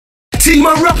Team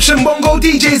Eruption, Bongo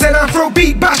DJs and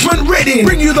Afrobeat Bashment Reading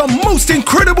bring you the most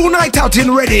incredible night out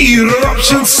in Reading.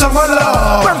 Eruption Summer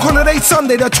Love. Bank Holiday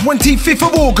Sunday the 25th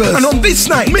of August. And on this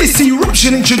night, Miss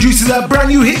Eruption introduces her brand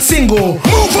new hit single,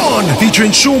 Move On,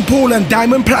 featuring Sean Paul and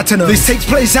Diamond Platinum. This takes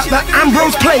place at the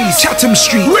Ambrose Place, Chatham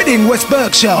Street, Reading, West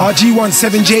Berkshire,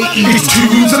 RG17JE. It's 2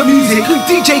 rooms of music with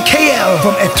DJ KL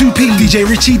from F2P, DJ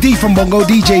Richie D from Bongo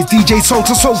DJs, DJ Soul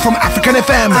to Soul from African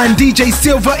FM, and DJ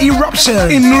Silver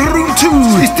Eruption. In room 2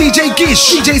 is DJ Gich,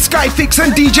 DJ Skyfix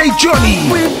and DJ Johnie.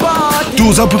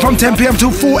 Doors open from 10 PM till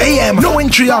 4 AM. No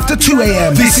entry after 2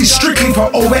 AM. This is strictly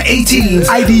for over 18s.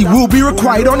 ID will be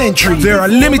required on entry. There are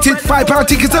limited £5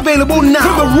 tickets available now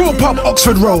from the Raw Pub,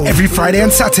 Oxford Road, every Friday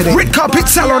and Saturday. Red Carpet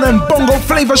Salon and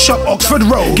BongoFlavour Shop, Oxford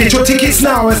Road. Get your tickets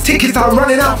now as tickets are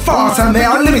running out fast and they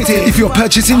are limited. If you're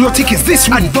purchasing your tickets this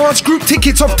week, advanced group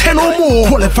tickets of 10 or more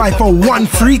qualify for 1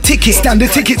 free ticket. Standard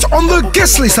tickets on the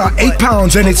guest list are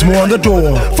 £8 and it's more on the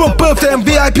door. For birthday and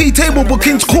VIP table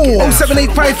bookings, call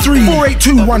 07853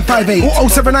 482 158 or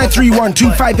 07931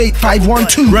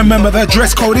 512. Remember, the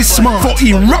dress code is smart for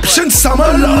Eruption Summer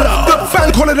Love. The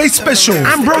Bank Holiday Special,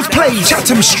 Ambrose Place,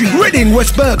 Chatham Street, Reading,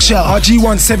 West Berkshire,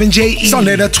 RG17JE,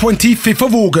 Sunday the 25th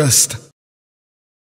of August.